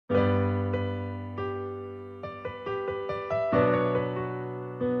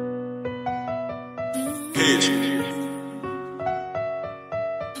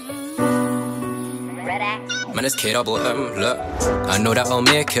man, it's KdoubleM, look. I know that I'll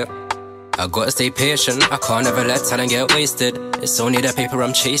make it. I gotta stay patient, I can't ever let talent get wasted. It's only the paper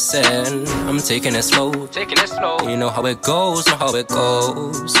I'm chasing. I'm taking it slow, You know how it goes, know how it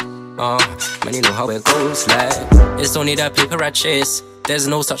goes. Man, you know how it goes, like. It's only that paper I chase. There's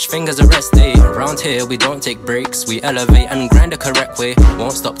no such thing as a rest day. Around here we don't take breaks. We elevate and grind the correct way.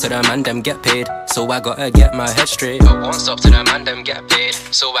 Won't stop till the man them get paid. So I gotta get my head straight. I won't stop till the man them get paid.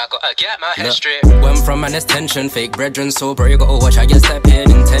 So I gotta get my head straight. Where I'm from, man, there's tension. Fake brethren, so bro, you gotta watch how you step in.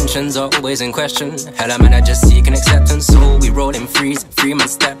 Intentions are always in question. Hella man, I just seeking acceptance. So we roll in freeze, 3-man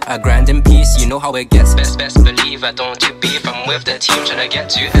step. I grind in peace, you know how it gets. Best believe I don't do beef. I'm with the team trying to get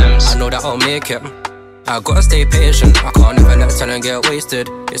 2 M's. I know that I'll make it. I gotta stay patient, I can't even let talent get wasted.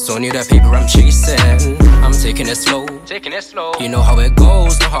 It's only the paper I'm chasing. I'm taking it slow, You know how it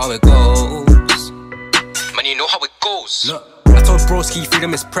goes, know how it goes. Man, you know how it goes. Look, I told broski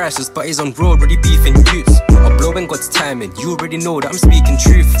freedom is precious, but he's on road, ready beefing youths. I'm blowing God's timing, you already know that I'm speaking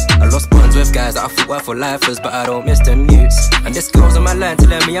truth. I lost bonds with guys that I thought were for lifers, but I don't miss them youths. And this girl's on my line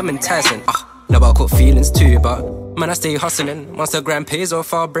telling me I'm enticing. Now I got feelings too, but man, I stay hustling. Once the grand pays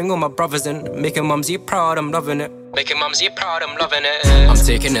off, I'll bring all my brothers in. Making mumsy proud, I'm loving it. I'm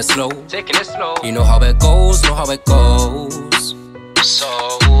taking it slow, You know how it goes, know how it goes. So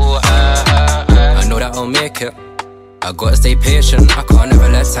I know that I'll make it. I gotta stay patient, I can't ever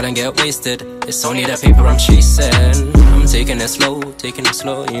let talent get wasted. It's only the paper I'm chasing. I'm taking it slow,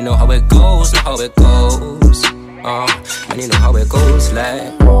 You know how it goes, know how it goes. Man, you know how it goes,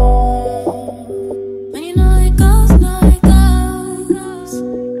 like.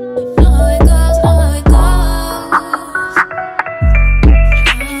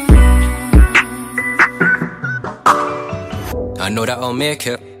 I know that I'll make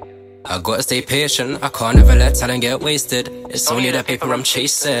it. I gotta stay patient, I can't ever let talent get wasted. It's only the paper I'm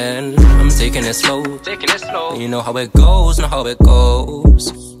chasing. I'm taking it slow, You know how it goes, know how it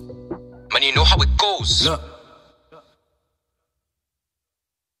goes. Man, you know how it goes. Look.